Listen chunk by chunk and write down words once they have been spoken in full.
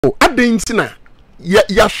adentina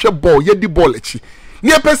ya hwe ball ye di ball echi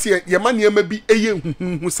ne pese ye ma ne ma bi eye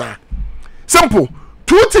huhu sa simple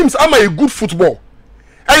two teams am a good football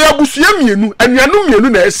aya busua mienu anuanu mienu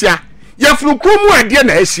na asia ya funu kromu ade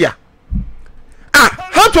na asia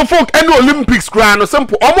how to folk any Olympics kra no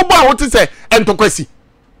simple omobo a wote say entokwasi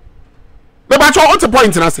me ba cho what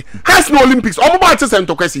point na say has no Olympics omobo a say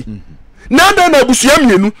entokwasi na dan na busua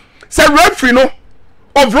mienu say referee no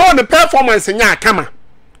overall the performance nya kama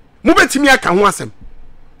mu betimi aka ho asem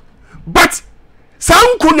but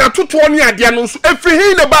sankonya toto ne ade no so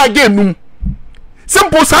efiri na ba game num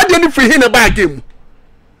simple sade ni free na ba game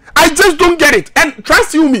I just don't get it and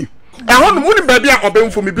trust you me I want money baby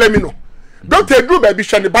obem for me blame me no doctor do baby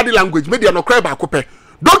share the body language me dey no cry ba kope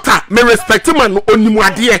doctor me respect man onimu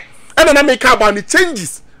ade and na make about the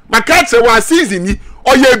changes my catch was season ni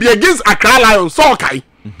oye be against Accra Lions so kai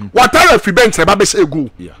whatever free bench ba be share go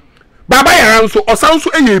baba ya nso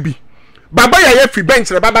osanso eyebi baba ya free bench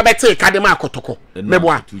baba be take kadema akotoko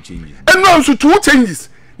meboa eno nso two changes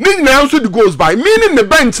ning na nso the goes by meaning the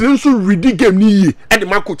bench nso ready game ni ye e de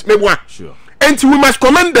market meboa sure and we must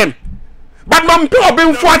commend them but man people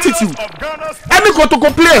being for attitude any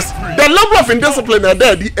Kotoko players the level of indiscipline are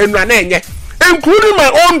there the enranenye including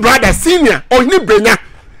my own brother senior or ni brenya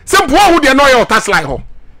simple who dey know your task like ho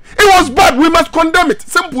it was bad we must condemn it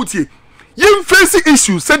simple tie you face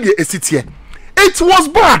issues said the here it was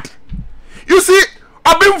bad you see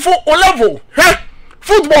abim for o level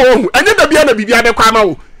football and the bia na bibia de kwa ma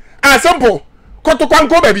wo simple Kotoko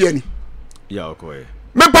anko baby ani yeah okay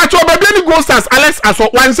me pacho baby any goal stars Alex aso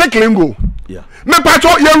one second goal yeah me pacho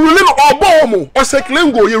you ruling obo mo o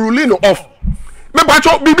second goal you ruling off me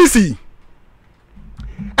pacho BBC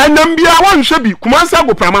and them bia wan hwe bi Kumasifm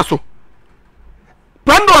go pramaso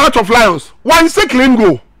Plando Heart of Lions one second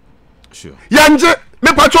goal sure yanje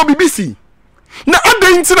me pacho BBC na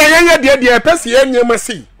adenti na yenye de pese yenye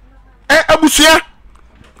masi abusua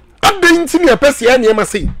adenti na pese yenye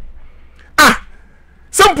masi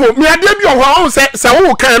simple me ade bi oho se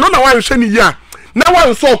wo kan no na wan hwe ni ya na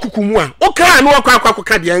wan so okukumu a o kan no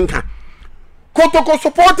akwa de nka Kotoko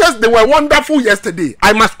supporters they were wonderful yesterday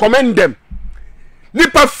I must commend them ni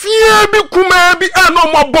pa fie bi kuma bi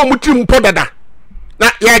no mo bom tim podada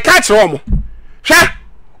na ya ka kire omo hwe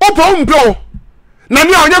opo mpo na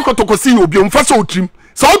ni onye Kotoko si obi mfa so otrim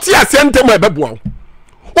so oti asentem ebeboa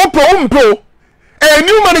opo mpo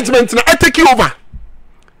new management na take over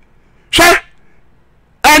hwe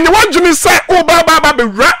and what you say oh baba be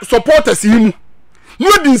supporters him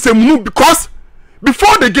no din semu because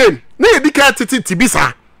before the game na edika titi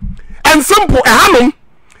bisa and simple hanom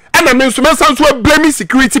and I mean so blame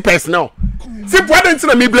security personnel simple I don't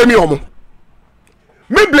me blame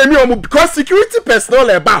you because security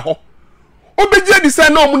personnel e ba ho obeje di say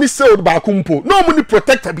no money sold ba kumpo no money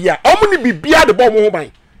protector bia o money bibia de bomb ho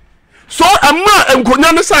ban so ama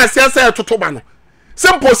enkonya no say ase toto ba no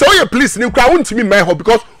simple say you please ni kwa wontimi mai ho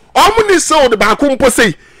because omuni sold ba kumpo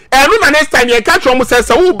say enu na next time you catch omo say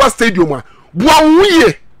wo ba stadium a bua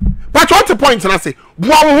wuye but what the point na say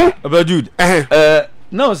bua wo but dude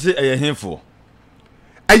now say hemfo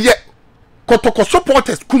Kotoko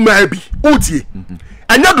supporters kuma bi otie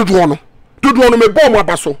anya dodo no me bom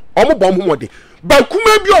abaso omo bom mode ba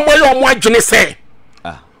kuma bi omo ye omo agene say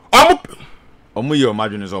omo ye omo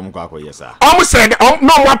agene so omo kwa yesa omo say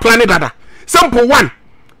no more plan dada simple one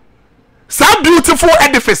so beautiful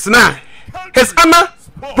edifice now his honor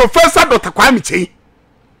Professor Dr. Kwame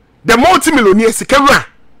the multi-millionaire sikawura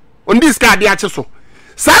on this guy dey ache so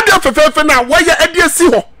sadio fefefe na waya ade si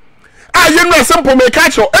ho you know simple make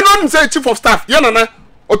catch and on say chief of staff ye nana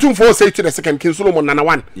otumfo say to the second King Solomon nana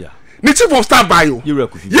one yeah the chief of staff by you yera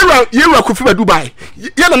kofi ba Dubai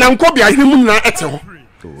ye nana nkobia hemu na ete ho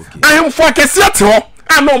ahim for kese ete ho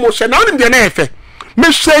no mo hwe na onim de na efe me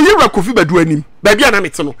hwe yera kofi ba du anim ba bia na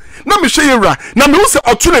mete no na me hwe yera na me wo se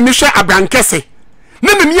otu na me hwe abrankese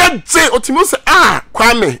na me ya je otimi wo se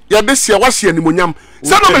Kwame ya de hye wa hye animonyam se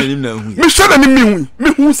no me hwe na me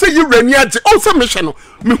hu se yera ni age o se me hwe no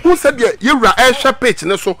me hu se de yera e hwe page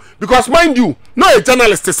ne so because mind you no a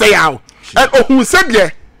journalist say yaw and o hu se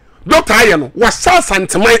de doctor aye no wa sa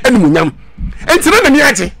santeman animonyam entina na me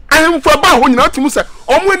age ahemfo ba ho nyina otimi se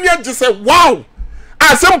omo ani age se wow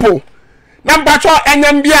simple number 2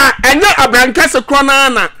 enyambia enye abrankase krona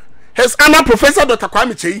na his honor Professor Dr.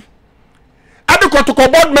 Kwame Chei ade Kotoko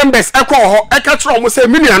board members ekọ ho eka kire omo say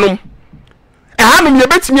minuanom hanom ye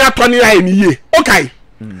betimi atone ya ni ye okay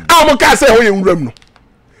mo ka say ho ye nwuram no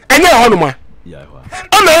enye ho no ma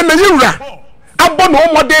na yewura abo no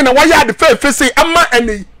omode na waya de fefe say ama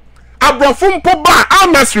eni abrofo mpo ba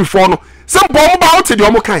almasri fo no simple omo ba o te de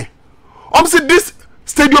omo kan say this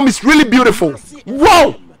stadium is really beautiful.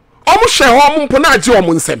 Wow, almost share home ponaji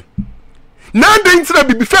omunsem. Na de intina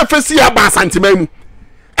bibi fe si aba santimemu.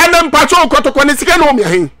 Ene mpacho Kotoko ne sika no me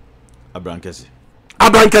hen. Abrankese.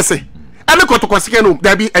 Ene Kotoko sika no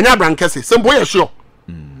da bi enya abrankese. Sembo ye sure.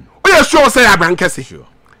 O ye sure say abrankese. Sure.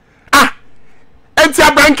 Ah. Enti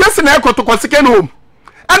abrankese na Kotoko sika no.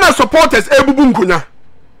 Ena supporters ebubu nkunya.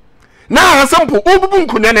 Na simple obubu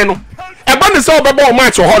nkunya ne no. Eba ne se obeba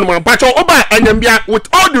match ho no man. Pacho oba enyambia with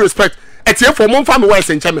all due respect. Etie for mon family wise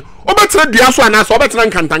enchame. Obetre dua so ana so obetre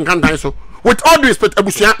nkantan so. With all due respect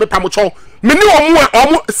abusuya me pamocho. Me ni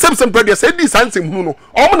omo sem brother say di sansem hu no.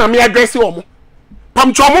 Omo na me address omo.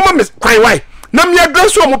 Pamcho omo me kwan why. Na me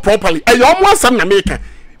address omo properly. E omo asam na me ka.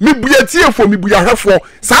 Me buatie fo me buya hwefo.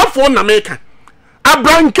 Saafo na me ka.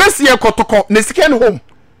 Abrankese ye Kotoko ne second home.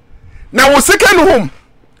 Na wo second home.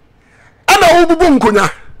 Ana obubu nkonya.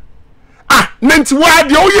 Ah, nenti wa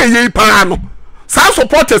de oyeye pa no. Sa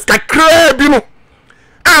supporters kakra bi no.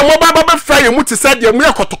 Ah, mo baba be fra ye mu ti said ye mu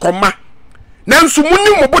ye Kotoko ma. Nansu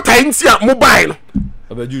muni mo botai nti a mo bai no.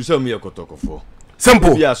 Abaju se mu ye Kotoko fo.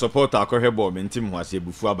 Simple. Bi a supporter akohwe ball me ntim ho ase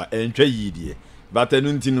bufu aba entwa yidie. But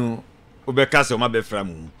enu nti no obeka se o ma be fra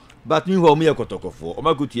mu. But me ho mu ye Kotoko fo. O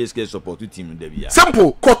ma go TSK support team da bia.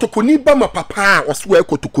 Simple. Kotoko ni ba ma papa o so we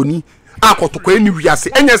Kotoko ni. A Kotoko eni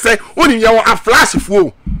wiase. Enye se oni ye wo a flash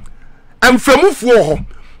fo. Amframu fo ho.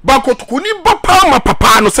 Ba Kotoko ni ba pa ma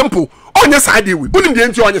papa no simple. Onye saade we. Oni de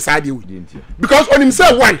nti onye saade we. Because on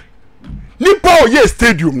himself one. Nipa o ye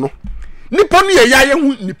stadium no. Nipa no ye yaye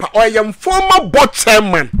hu nipa o ye former board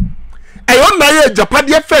chairman. Ayo na ye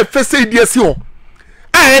japade fe say die si ho.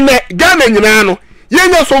 A ene Ghana nyina no. Ye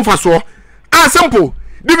nya so mfa so. A simple.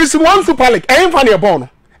 Division 1 Super League. Ayin fa ne ball no.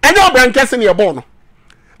 Enye Abrankese ne ball no.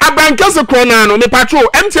 Abrankese krona no me patrol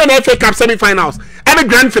MTN FA Cup semi-finals and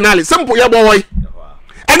grand finale. Simple ye boy.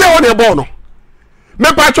 Enye won e ball no.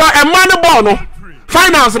 Me patrol e man ne ball no.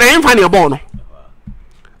 Finals na ayin fa ne ball no.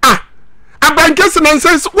 Abrankese nan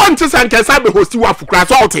says one to Sankesa be hosti wa fukra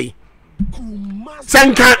so outi.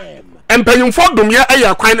 Sanka empanyumfo dum ye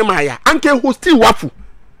aya kwan ne maya. Anke hosti wafu.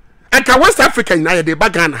 Anka West Africa na ye de ba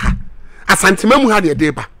Ghana ha. Asantemamu ha de de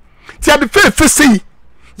ba. Ti ade fe sei.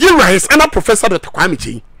 Ye rise ana Professor Dr. Kwame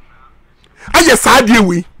Chi. Aye saade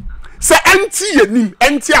we. Se anti yenim,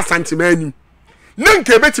 anti asantemani.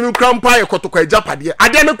 Nanke betimi krampa ye Kotoko ajapade.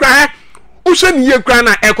 Ade ne kra wo hwe ne ye kra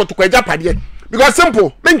na e Kotoko ajapade. Because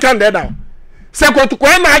simple, men can there down. Se Kotoko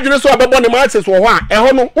na adwene so obebo ne matches wo ho a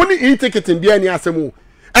eho no oni e-ticket ndia ni asemu.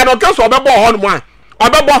 E no ke so obebo ho no mo a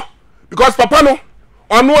obebo because papa no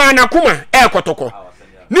onu anakuma e Kotoko.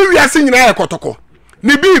 Ni wiase nyina e Kotoko.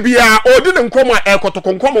 Ni bibia odi ne nkomo e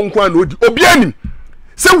Kotoko nkomo nko an odi. Obi anim.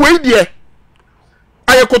 Se wei de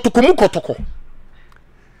aye Kotoko mu Kotoko.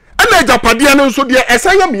 Ana japade no nso de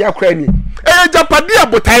esanya me yakra ni. E japade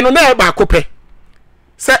abotai no na e ba akopɛ.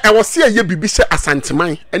 Se e wo se ye bibi se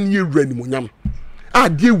asanteman ene ye wura ni monyam. A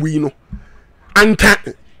de wi no. Anka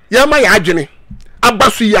ye ma ya adwene.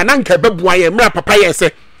 Abaso ya na nka beboa ye mra papa ye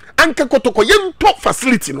se anka Kotoko ye nto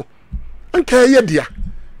facility no. Anka ye dia.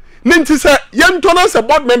 Nenti se ye nto na se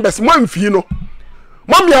board members mo amfi no.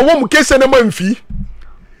 Mo me awo mu kese na mo amfi.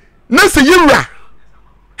 Na se ye wura.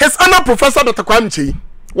 His honor Professor Dr. Kwame Chi.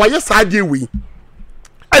 Wa ye sa de wi.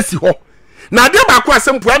 Asi ho. Na de ba ko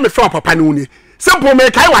asem po me fe papa ne uni. Simple me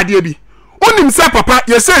kai wade bi. Onim se papa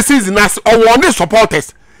ye say season as owo ne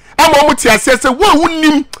supporters. Ama mo ti ase se wo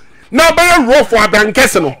unim na ba ye ro for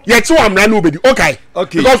Abrankese no. Ye chi wa mra na obedi. Okay.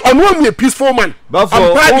 Because onu am a peaceful man. But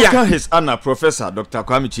for his honor Professor Dr.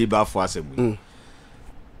 Kwame Chi ba for asem.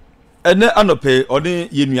 Ene anope oni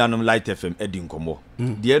yenuanom Light FM edi nkomo.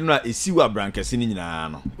 De enu a esi wa Abrankese ni nyina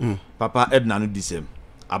no. Papa Edna no disem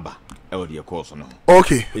aba e wo de course no.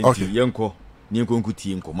 Okay. Yenko ni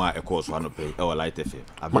nkonkuti nkoma e course anope e wo Light FM.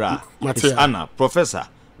 Abra his honor Professor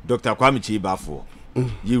Dr. Kwame Chi ba for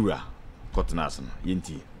Yura Kotnas no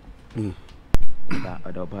yenti.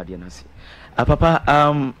 Da ba de na si.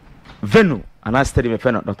 Papa Venu ana study me fe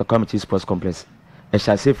no Dr. Kwame Chi Sports Complex. E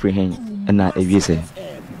sha say free hen na ewiese.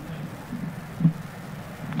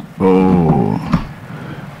 Oh,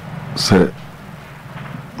 say,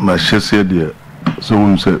 my chassis dear, so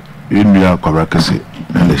we say, in me a Karakasi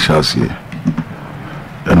and the chassis.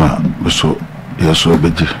 And I so, yes, so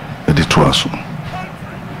beji, at the twasso.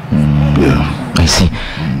 Yeah, I see.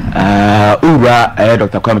 Ura,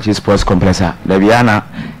 Dr. Kwame Chi Sports Complex, Leviana,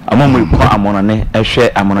 among we call Amonane, a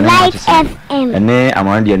share Amonane, and nay,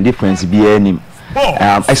 among the difference be any,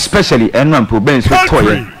 especially Enman Pubens with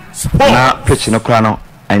toy, now pitching a crown.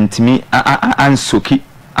 And to me, Ansuki,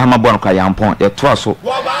 I'm a bon cayampon, a twasso,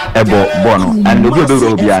 a bono, and the good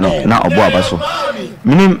Robiano, now a boabasso.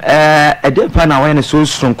 minim ede pa na wen so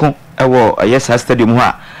sonko ewo yes stadium ho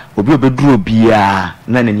a obi obeduro bia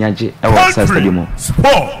na nani age ewo stadium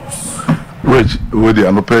which we dey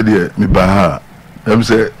anopɛ deɛ me ba ha em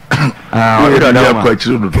say we dey akɔ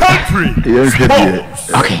akyire do yɛn hwɛ deɛ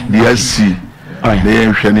okay deɛ si ne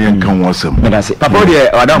yɛn hwɛ ne yɛn kan wɔsɛm medase papa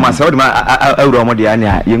deɛ wada ma sɛ wode ma awuro mo deɛ ane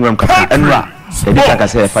a yɛnwram kaka enra edi kaka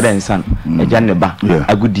sɛ fa den san agya ne ba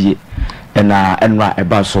agudie na enra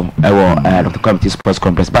eba so ewo Dr. Committee Sports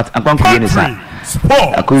Complex but akwanko yɛ ne sa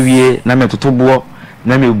akowie na me totobo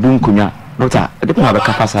na me bu nkonya Doctor, the people have a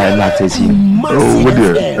capacity like this. Oh, what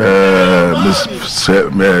the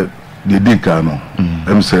did no.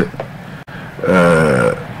 I'm say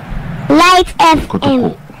Light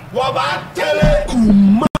FM.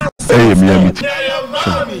 Hey, me.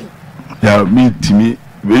 Yeah, me Timmy.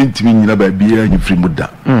 Wait to me in a baby and you free muda.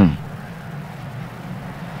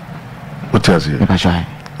 What is it?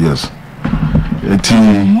 Yes.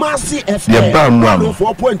 Kumasifm FM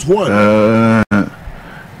 104.1.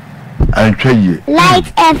 And try ye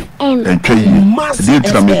Light FM and try ye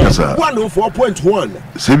Kumasifm 104.1.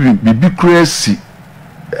 Say be crazy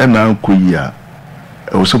and uncle ya.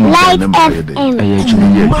 I was some Light FM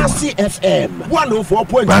Kumasifm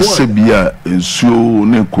 104.1. Basebia and so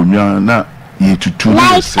ne kunya na ye to 2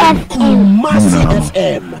 Light FM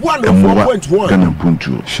Kumasifm 104.1. Can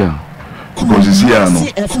puntu. Sure. Because it's here no.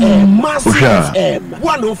 Kumasifm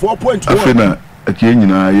 104.1. Afena ake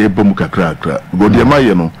nyina ye bom kakra kakra. Go de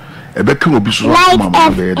maye no. Ebe ka obi so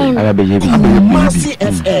Kumasifm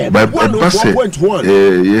 104.1.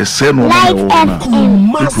 Ye say no Light FM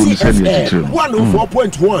Kumasifm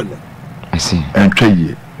 104.1. I see. And try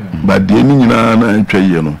ye. But the nyina na try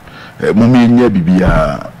ye no. Mummy nya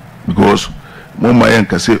bibia because mama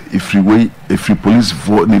yanka say if free police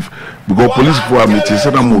for if because police for me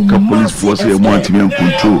say na mo ka police for say mo antimi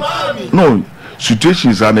control. No,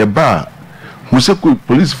 situations are a bar. Who say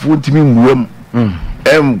police for antimi muam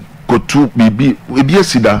kotu bibi ebi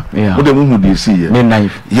asida wo de mu de see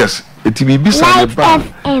yes eti bibi sa ne ba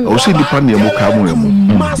o se di pan ne mo ka mo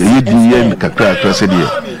ye di ye kakra kakra se de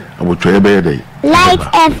abotwe be ye dey Light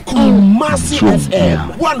FM Kumasifm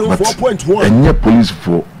 104.1. enye police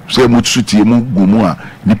for say mo tsuti mo gumu a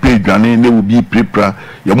ni pe dwane ne wo bi prepra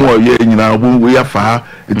ye mo ye nyina wo ya fa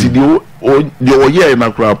eti de o ye na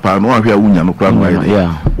kra pa no ahwe a wunya no kra no aye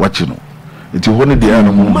wachi no eti hone de ya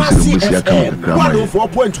no mo se mo sia kan kakra ma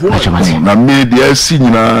 104.1. na me de asi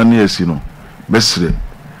nyina na asi no besre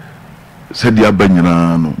se de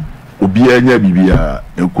abanyina no obi anya bibia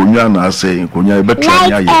enkonya na ase enkonya e betra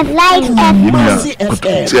nya ye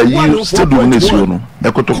se yi stadium na si no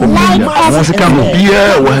ekotoko mo ya won se ka mo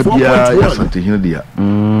bia wa bia ya sante hin dia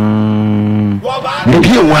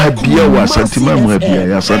bia wa bia wa sante ma mo bia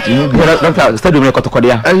ya sante hin dia stadium na ekotoko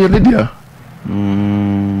dia aye ne dia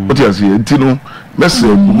o ti asi entino mese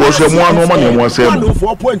mo se mo anu ma ne mo se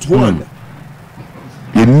 104.1.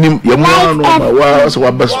 yenim ye mo anu ma wa so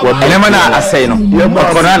wa bas wa ele mana asai no ye mo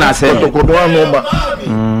kona na asai to ko do anu ma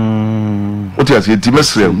o ti asi ti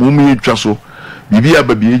mese mo mi twa so bibia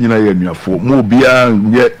ba bi nyina ye nuafo mo bia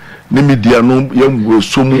ye ne media no ye ngo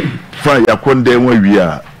so mu fa yakonde wa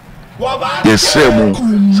wia ye se mo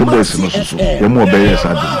se boys no so ye mo be ye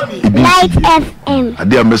sada ibi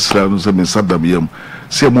ade a mesra no se me sada yem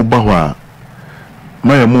se mo ba ho a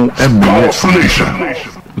ma ye mo emme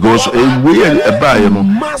because we a buy no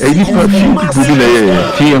any perfume people na ye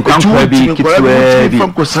fi nkwankwa bi kitwe bi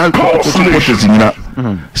fanko sa ko nyina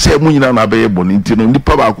se mo nyina na be ye boni ntino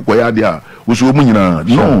nipa ba akokọ ya de a wo so mo nyina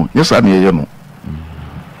no yesa na ye no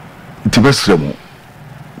ntibesrem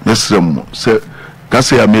se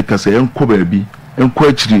kase ya make se enko ba bi enko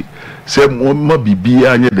akiri se mo ma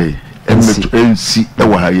bibia anye de ensi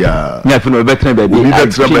ewa ha ya nya fi no betra ba bi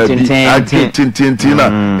tintin na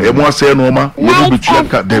e mo ase no ma ye no bitu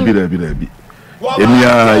aka da bi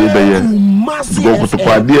emia ye be ye go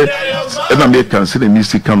kotoko ade e na me kan se na mi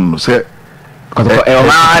sikam no se kotoko e o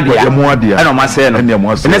ma dia e mo adia e no ma se no e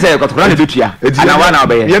mo ase ne se kotoko na bitu ya ana wa na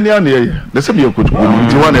obeye ye ne ana ye ne se me kotoko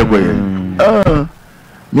ti wa na e koye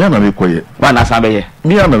mi ana me koye wa na sa beye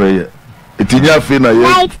mi ana be ye etinya fe na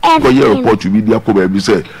ye koye report bi dia ko ba bi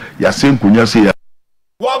se ya se nkunya se ya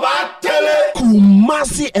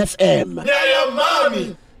Kumasifm.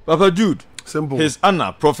 Papa Jude, simple. His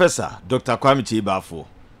Anna Professor Dr. Kwame Chibafo.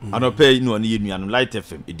 Anope no ni yenu Light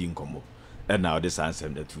FM edi nkomo. And now this answer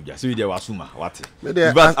the two just we there wasuma what.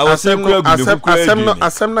 But I was saying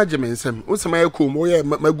asem na jemensem. Usema yeko mo ye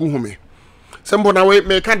magu home. Simple na we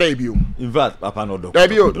me kan da biu. In fact, Papa no do.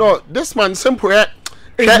 No, this man simple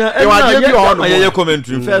I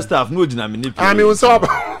commentary first half no dina me. I mean so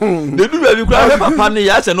they do every cry Papa ne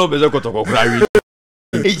ya se no be kotoko cry.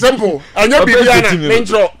 Simple. Anya bibiana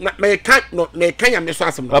mentro na me kan ya me so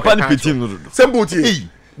asem no. Papa ni pitim no. Simple ti.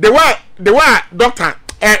 The way doctor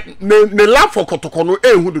ne lab for kotoko no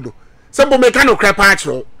ehu dodo. Simple me kan no crepa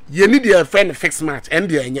achro. Ye need your friend fix match and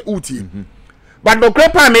the anya uti. But no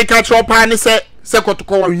crepa make achro pa ne se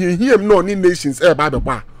kotoko hiem no ni nations ba be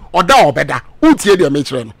ba. Oda obeda. Uti e de me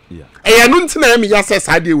chre no. Eya no ntina me ya se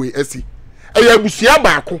sade we asi. Eya busua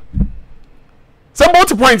baako. Some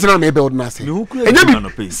multi points na me build na say. Enya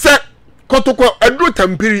bi se kotoko adru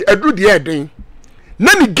tampiri adru de eden.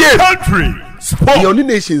 Na ni game country sport. The only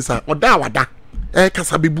nations are oda wada.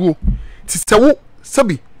 Kasa bebuo. Ti se wo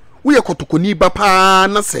sabi wo ye kotoko ni ba pa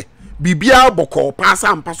na se bibia boko pa sa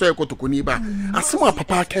ampa so ye kotoko ni ba. Asema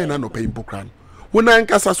papa kan na no pa impokran. Wona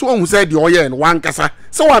nkasa so hu say de oye no wankasa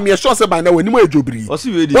se wa me sure say ba na wani mu adwobiri o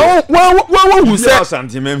si we di wo hu say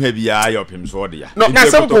santimem ha bia ayopim so de ya no na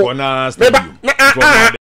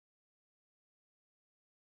simple